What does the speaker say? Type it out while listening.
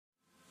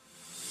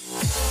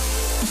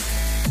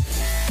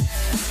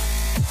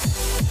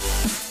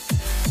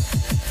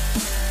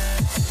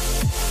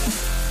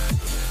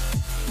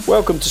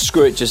Welcome to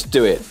Screw It, Just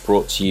Do It,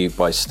 brought to you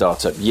by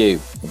Startup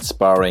U,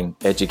 inspiring,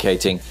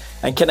 educating,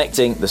 and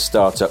connecting the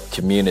startup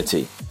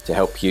community to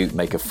help you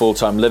make a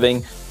full-time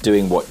living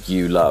doing what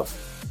you love.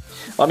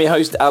 I'm your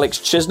host, Alex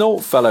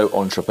Chisnall, fellow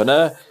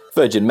entrepreneur,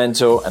 Virgin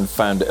mentor, and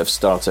founder of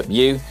Startup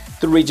U,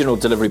 the regional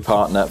delivery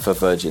partner for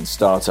Virgin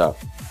Startup.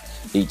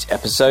 Each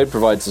episode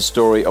provides the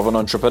story of an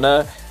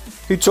entrepreneur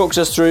who talks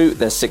us through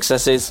their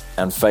successes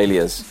and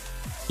failures.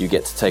 You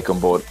get to take on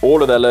board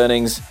all of their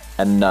learnings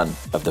and none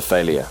of the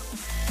failure.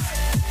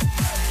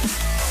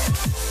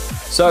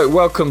 So,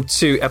 welcome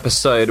to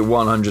episode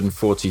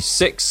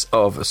 146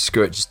 of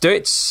Screw It, Just Do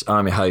It.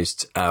 I'm your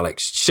host,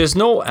 Alex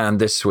Chisnall, and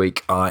this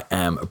week I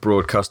am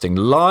broadcasting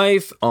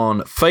live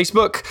on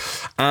Facebook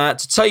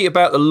to tell you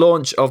about the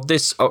launch of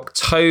this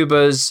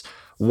October's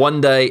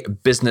one-day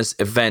business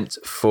event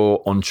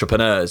for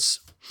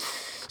entrepreneurs.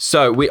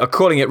 So, we are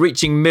calling it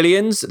Reaching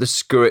Millions, the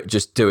Screw It,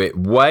 Just Do It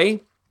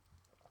way.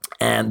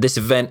 And this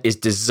event is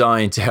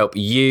designed to help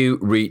you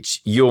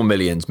reach your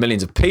millions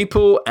of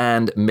people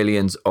and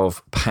millions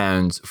of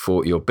pounds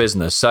for your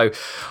business. So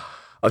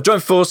I've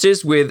joined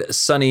forces with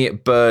Sunny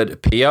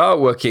Bird PR,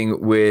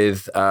 working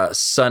with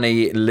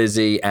Sunny,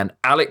 Lizzie and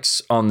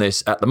Alex on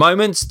this at the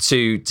moment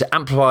to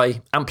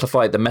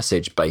amplify the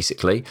message,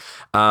 basically.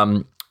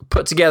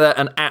 Put together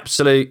an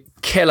absolute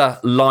killer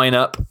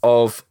lineup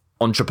of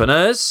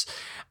entrepreneurs,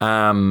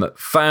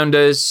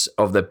 founders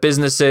of their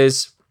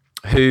businesses,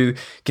 who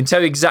can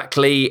tell you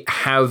exactly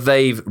how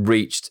they've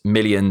reached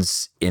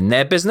millions in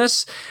their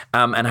business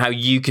and how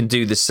you can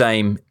do the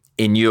same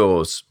in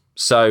yours.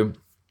 So,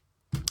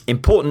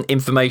 important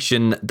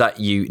information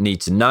that you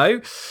need to know.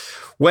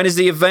 When is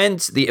the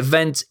event? The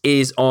event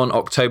is on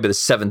October the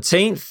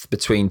 17th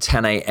between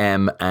 10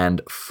 a.m. and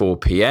 4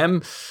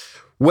 p.m.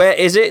 Where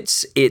is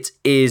it? It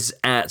is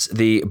at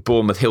the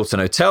Bournemouth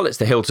Hilton Hotel. It's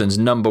the Hilton's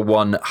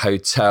 #1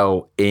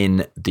 hotel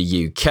in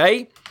the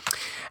UK.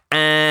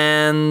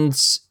 And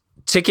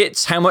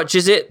tickets, how much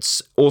is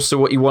it? Also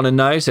what you want to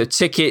know. So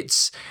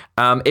tickets,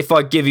 if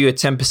I give you a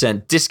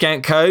 10%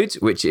 discount code,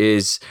 which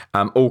is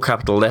all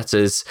capital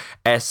letters,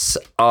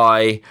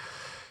 SIJDI,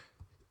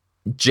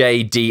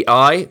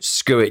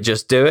 Screw It,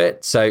 Just Do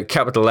It. So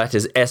capital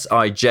letters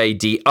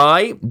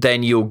SIJDI,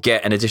 then you'll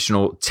get an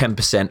additional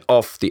 10%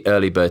 off the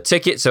early bird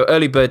ticket. So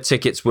early bird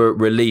tickets were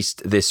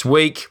released this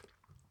week.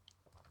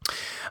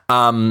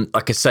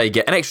 Like I say,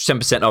 get an extra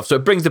 10% off. So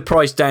it brings the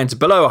price down to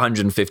below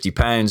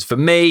 £150. For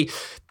me,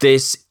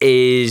 this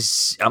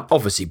is, I'm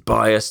obviously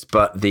biased,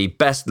 but the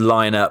best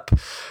lineup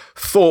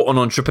for an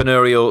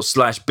entrepreneurial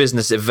 /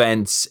 business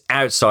event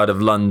outside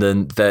of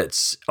London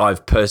that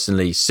I've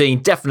personally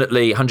seen.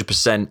 Definitely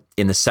 100%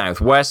 in the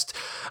Southwest.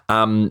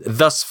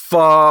 Thus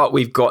far,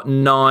 we've got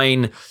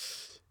 9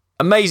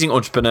 amazing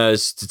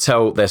entrepreneurs to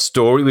tell their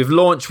story. We've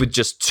launched with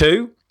just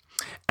 2.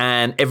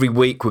 And every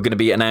week we're going to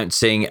be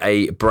announcing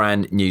a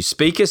brand new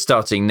speaker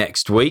starting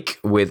next week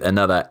with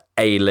another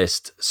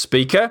A-list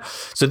speaker.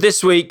 So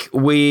this week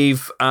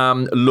we've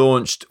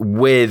launched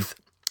with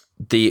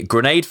the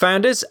Grenade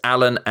founders,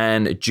 Alan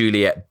and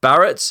Juliet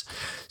Barrett.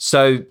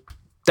 So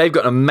they've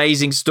got an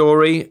amazing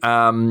story.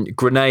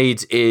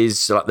 Grenade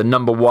is like the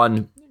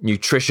 #1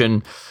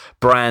 nutrition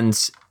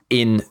brand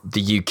in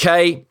the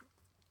UK.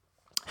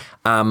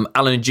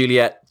 Alan and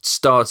Juliet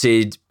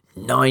started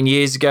 9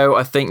 years ago,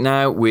 I think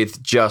now,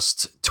 with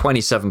just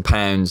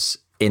 £27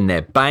 in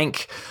their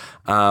bank.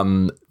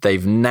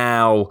 They've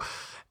now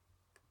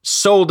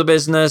sold the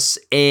business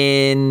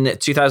in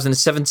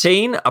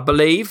 2017, I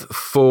believe,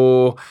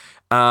 for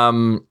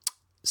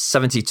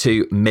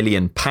 £72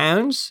 million,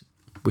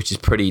 which is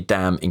pretty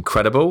damn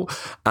incredible.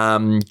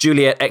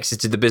 Juliet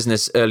exited the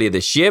business earlier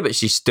this year, but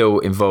she's still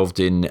involved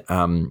in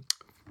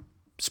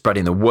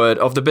spreading the word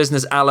of the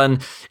business. Alan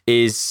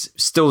is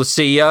still the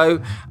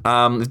CEO.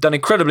 They've done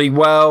incredibly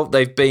well.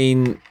 They've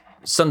been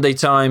Sunday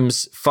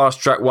Times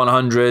Fast Track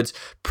 100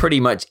 pretty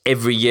much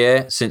every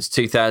year since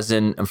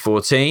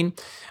 2014.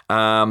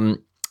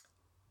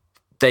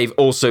 They've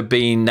also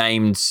been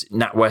named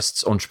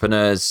NatWest's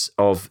Entrepreneurs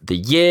of the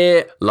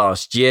Year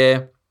last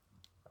year.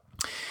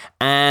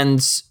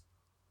 And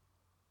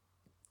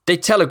they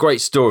tell a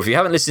great story. If you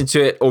haven't listened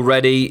to it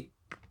already,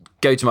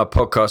 go to my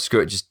podcast,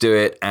 Screw It, Just Do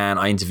It, and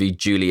I interviewed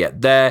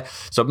Juliet there.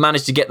 So I've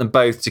managed to get them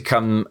both to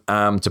come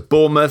to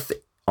Bournemouth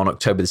on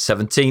October the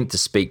 17th to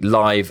speak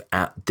live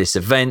at this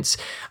event.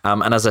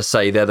 And as I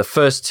say, they're the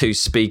first 2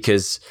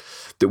 speakers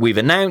that we've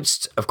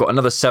announced. I've got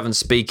another 7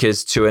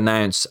 speakers to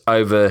announce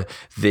over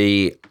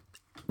the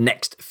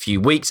next few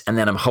weeks, and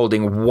then I'm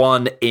holding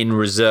 1 in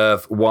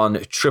reserve,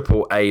 1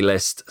 triple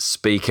A-list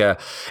speaker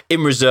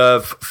in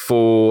reserve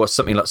for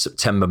something like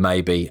September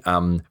maybe,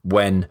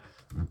 when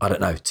I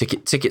don't know,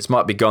 tickets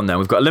might be gone now.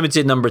 We've got a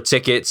limited number of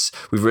tickets.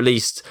 We've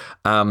released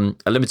a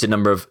limited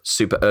number of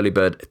super early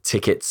bird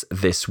tickets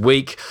this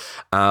week.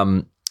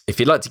 If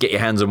you'd like to get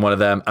your hands on one of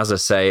them, as I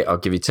say, I'll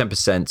give you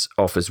 10%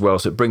 off as well.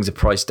 So it brings the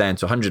price down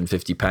to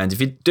 £150. If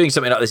you're doing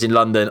something like this in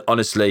London,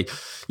 honestly,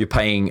 you're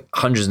paying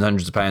hundreds and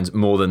hundreds of pounds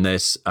more than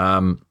this.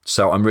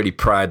 So I'm really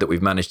proud that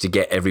we've managed to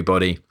get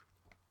everybody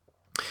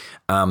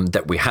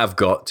that we have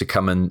got to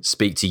come and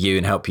speak to you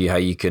and help you how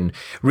you can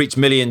reach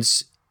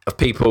millions of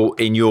people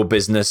in your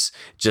business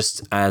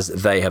just as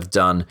they have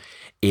done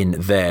in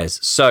theirs.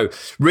 So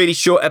really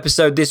short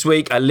episode this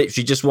week. I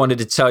literally just wanted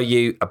to tell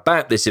you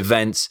about this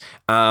event.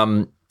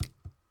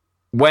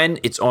 When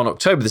it's on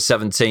October the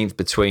 17th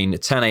between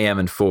 10 a.m.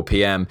 and 4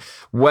 p.m,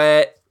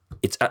 where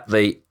it's at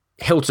the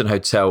Hilton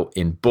Hotel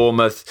in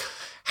Bournemouth.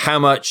 How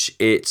much?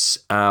 It's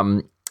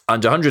under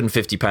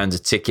 £150 a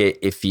ticket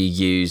if you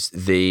use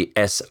the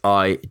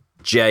SIJDI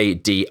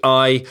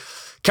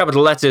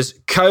capital letters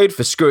code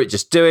for Screw It,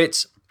 Just Do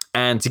It.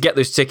 And to get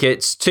those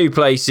tickets, two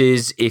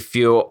places. If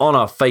you're on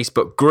our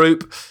Facebook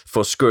group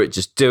for Screw It,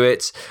 Just Do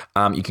It,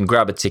 you can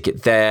grab a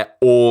ticket there,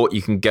 or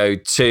you can go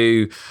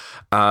to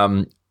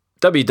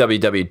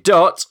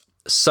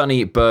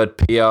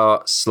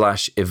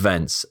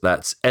www.sunnybirdpr/events.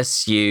 That's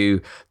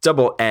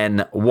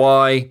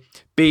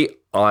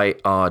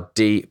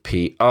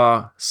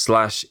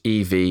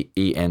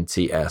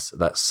SUNNYBIRDPR/EVENTS.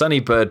 That's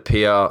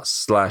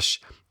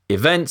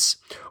sunnybirdpr/events,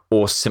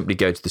 or simply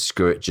go to the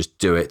Screw It, Just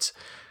Do It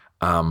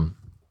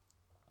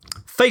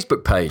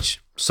Facebook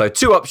page. So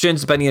two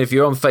options, depending on if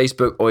you're on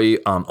Facebook or you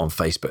aren't on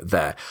Facebook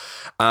there.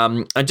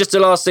 And just the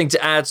last thing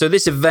to add. So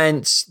this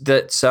event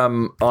that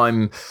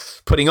I'm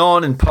putting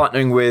on and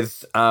partnering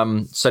with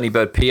Sunny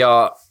Bird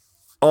PR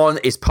on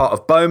is part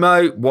of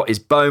BOMO. What is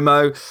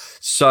BOMO?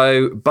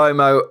 So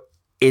BOMO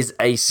is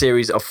a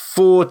series of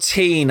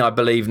 14, I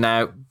believe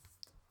now,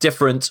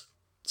 different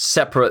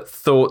separate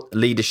thought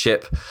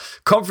leadership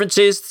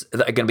conferences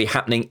that are going to be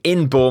happening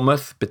in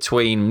Bournemouth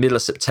between middle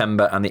of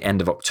September and the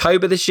end of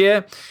October this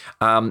year.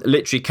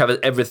 Literally covers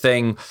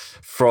everything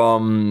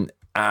from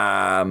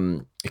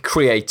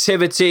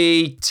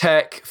creativity,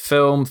 tech,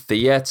 film,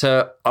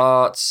 theatre,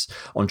 arts,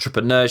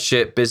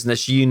 entrepreneurship,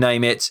 business, you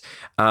name it.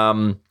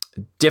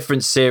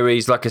 Different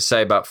series, like I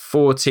say, about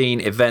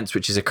 14 events,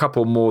 which is a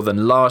couple more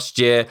than last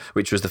year,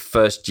 which was the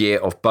first year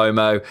of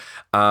BOMO.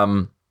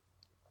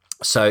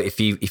 So if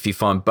you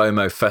find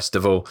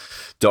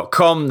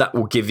bomofestival.com, that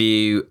will give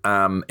you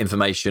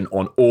information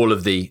on all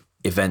of the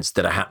events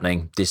that are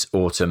happening this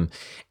autumn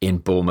in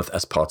Bournemouth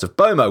as part of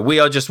BOMO. We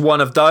are just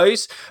one of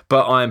those,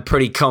 but I'm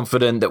pretty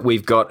confident that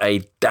we've got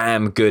a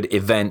damn good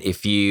event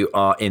if you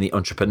are in the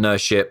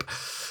entrepreneurship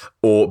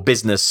or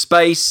business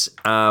space.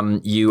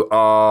 You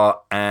are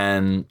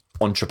an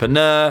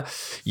entrepreneur,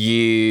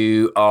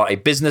 you are a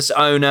business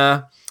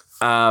owner,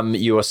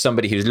 you are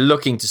somebody who's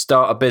looking to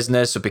start a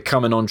business or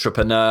become an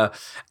entrepreneur,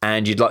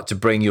 and you'd like to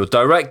bring your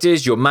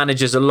directors, your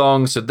managers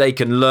along so they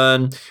can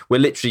learn. We're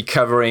literally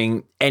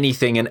covering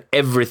anything and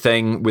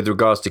everything with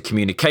regards to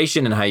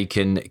communication and how you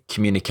can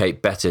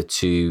communicate better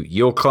to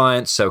your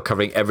clients. So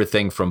covering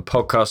everything from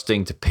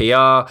podcasting to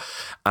PR,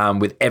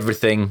 with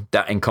everything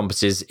that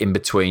encompasses in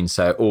between.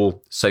 So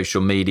all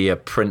social media,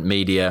 print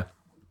media,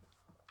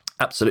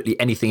 absolutely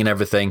anything and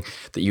everything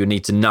that you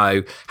need to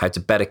know how to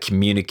better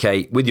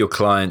communicate with your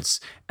clients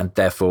and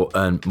therefore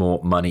earn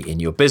more money in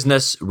your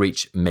business,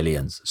 reach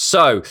millions.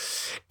 So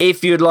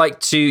if you'd like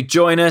to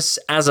join us,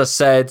 as I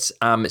said,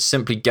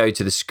 simply go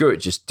to the Screw It,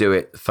 Just Do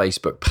It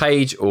Facebook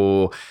page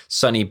or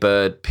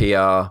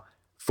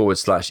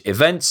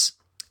sunnybirdpr/events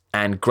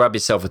and grab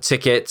yourself a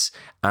ticket.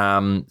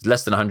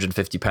 Less than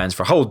 £150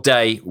 for a whole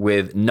day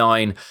with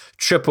 9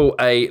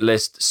 AAA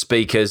list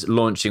speakers,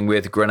 launching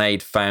with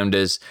Grenade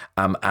founders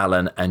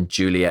Alan and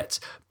Juliet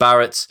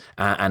Barrett,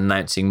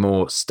 announcing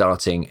more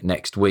starting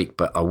next week.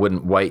 But I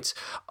wouldn't wait.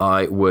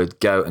 I would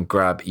go and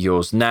grab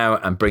yours now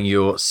and bring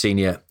your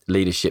senior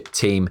leadership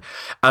team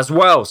as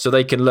well so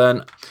they can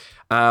learn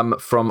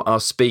from our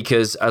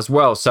speakers as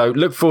well. So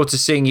look forward to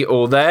seeing you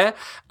all there.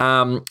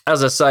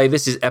 As I say,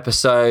 this is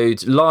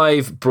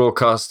live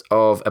broadcast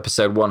of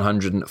episode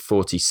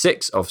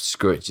 146 of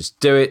Screw It, Just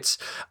Do It.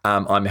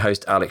 I'm your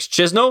host, Alex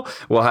Chisnell.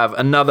 We'll have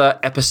another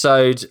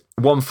episode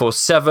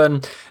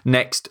 147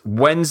 next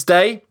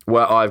Wednesday,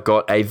 where I've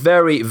got a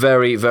very,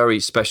 very, very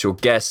special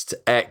guest,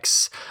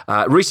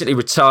 recently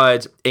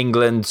retired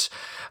England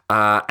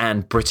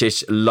and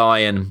British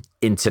Lion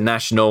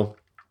international,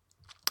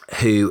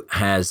 who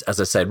has,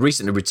 as I said,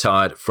 recently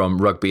retired from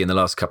rugby in the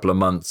last couple of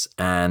months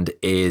and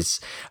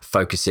is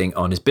focusing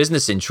on his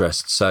business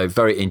interests. So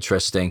very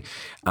interesting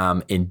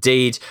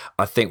indeed.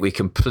 I think we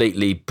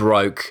completely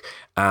broke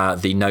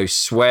the no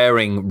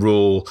swearing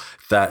rule.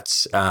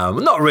 That's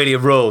not really a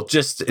rule,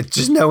 just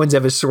no one's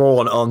ever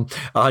sworn on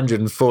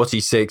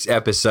 146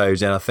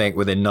 episodes, and I think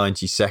within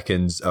 90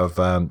 seconds of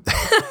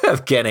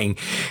of getting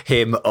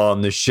him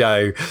on the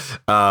show,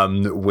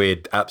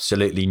 we'd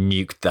absolutely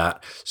nuked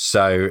that.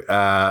 So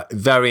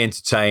very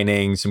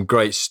entertaining, some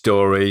great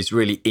stories,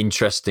 really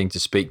interesting to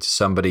speak to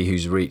somebody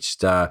who's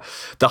reached the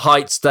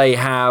heights they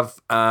have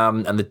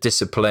and the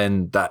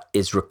discipline that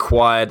is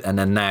required, and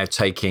are now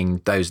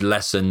taking those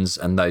lessons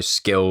and those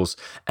skills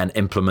and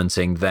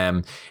implementing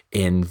them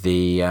in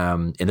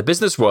the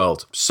business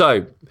world.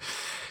 So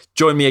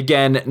join me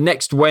again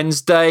next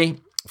Wednesday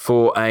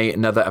for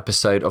another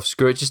episode of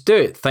Screw It, Just Do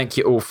It. Thank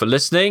you all for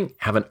listening.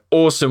 Have an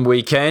awesome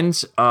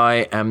weekend.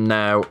 I am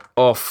now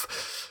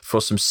off for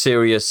some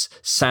serious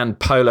sand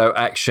polo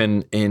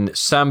action in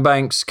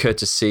Sandbanks,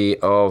 courtesy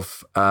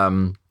of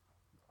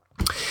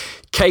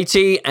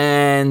Katie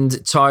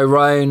and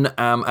Tyrone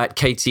at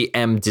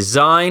KTM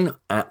Design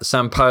at the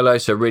Sand Polo.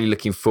 So really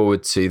looking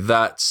forward to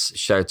that.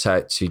 Shout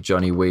out to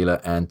Johnny Wheeler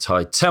and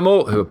Ty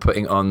Temmel, who are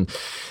putting on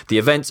the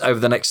event over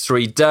the next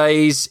 3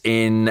 days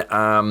in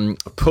a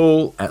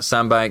pool at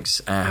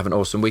Sandbanks. Have an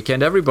awesome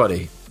weekend,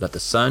 everybody. Let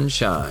the sun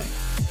shine.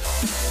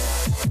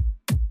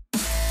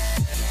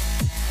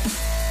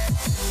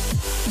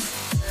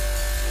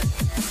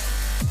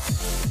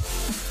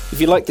 If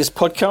you like this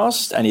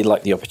podcast and you'd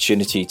like the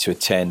opportunity to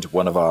attend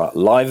one of our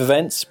live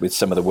events with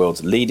some of the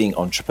world's leading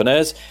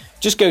entrepreneurs,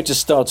 just go to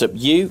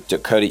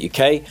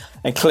startupu.co.uk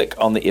and click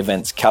on the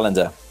events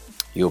calendar.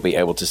 You'll be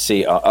able to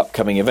see our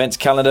upcoming events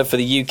calendar for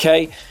the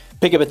UK,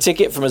 pick up a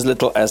ticket from as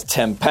little as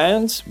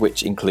 £10,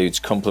 which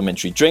includes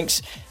complimentary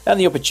drinks and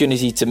the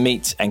opportunity to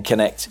meet and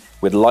connect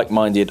with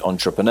like-minded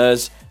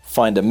entrepreneurs,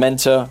 find a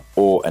mentor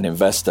or an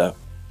investor.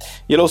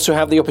 You'll also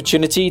have the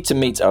opportunity to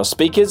meet our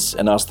speakers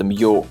and ask them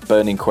your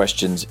burning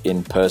questions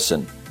in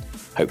person.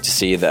 Hope to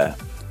see you there.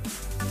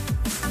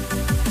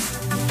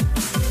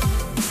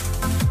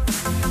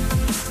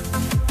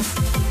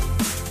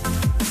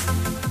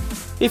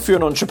 If you're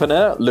an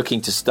entrepreneur looking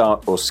to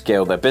start or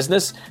scale their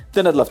business,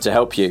 then I'd love to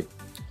help you.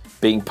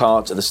 Being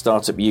part of the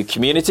Startup U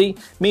community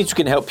means we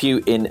can help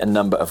you in a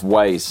number of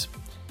ways.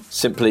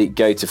 Simply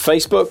go to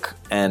Facebook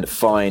and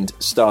find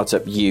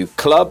Startup U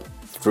Club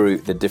through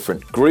the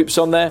different groups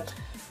on there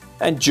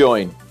and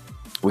join.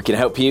 We can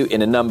help you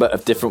in a number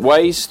of different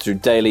ways, through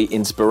daily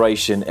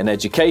inspiration and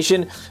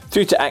education,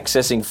 through to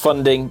accessing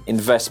funding,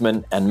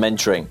 investment and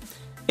mentoring.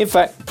 In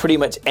fact, pretty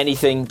much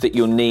anything that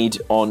you'll need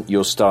on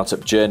your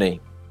startup journey.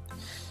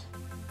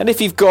 And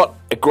if you've got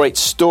a great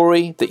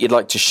story that you'd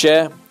like to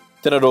share,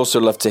 then I'd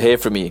also love to hear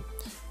from you.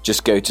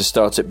 Just go to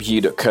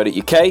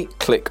startupu.co.uk,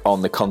 click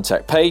on the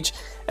contact page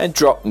and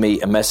drop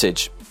me a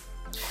message.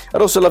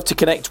 I'd also love to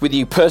connect with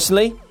you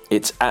personally.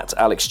 It's at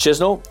Alex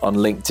Chisnell on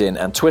LinkedIn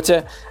and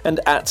Twitter,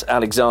 and at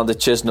Alexander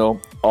Chisnell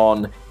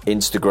on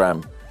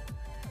Instagram.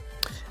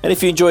 And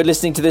if you enjoyed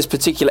listening to this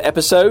particular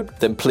episode,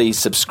 then please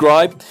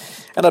subscribe,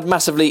 and I'd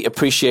massively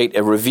appreciate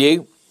a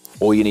review.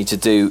 All you need to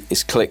do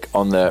is click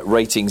on the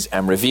ratings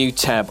and review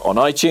tab on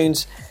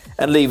iTunes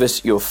and leave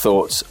us your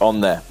thoughts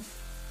on there.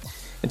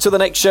 Until the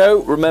next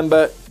show,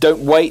 remember,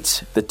 don't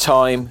wait. The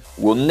time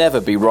will never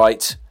be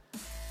right.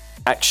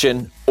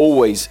 Action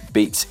always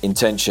beats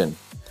intention.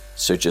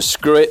 So just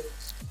screw it,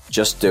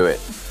 just do it.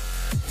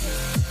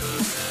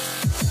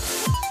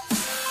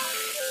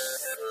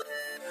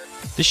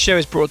 This show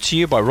is brought to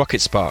you by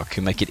RocketSpark,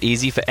 who make it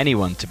easy for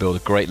anyone to build a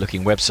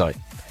great-looking website.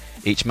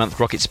 Each month,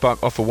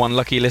 RocketSpark offer one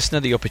lucky listener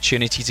the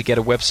opportunity to get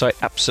a website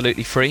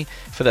absolutely free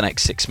for the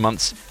next 6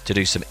 months to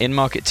do some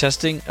in-market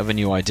testing of a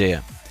new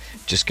idea.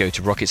 Just go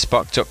to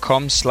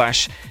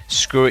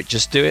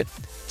rocketspark.com/screwitjustdoit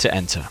to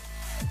enter.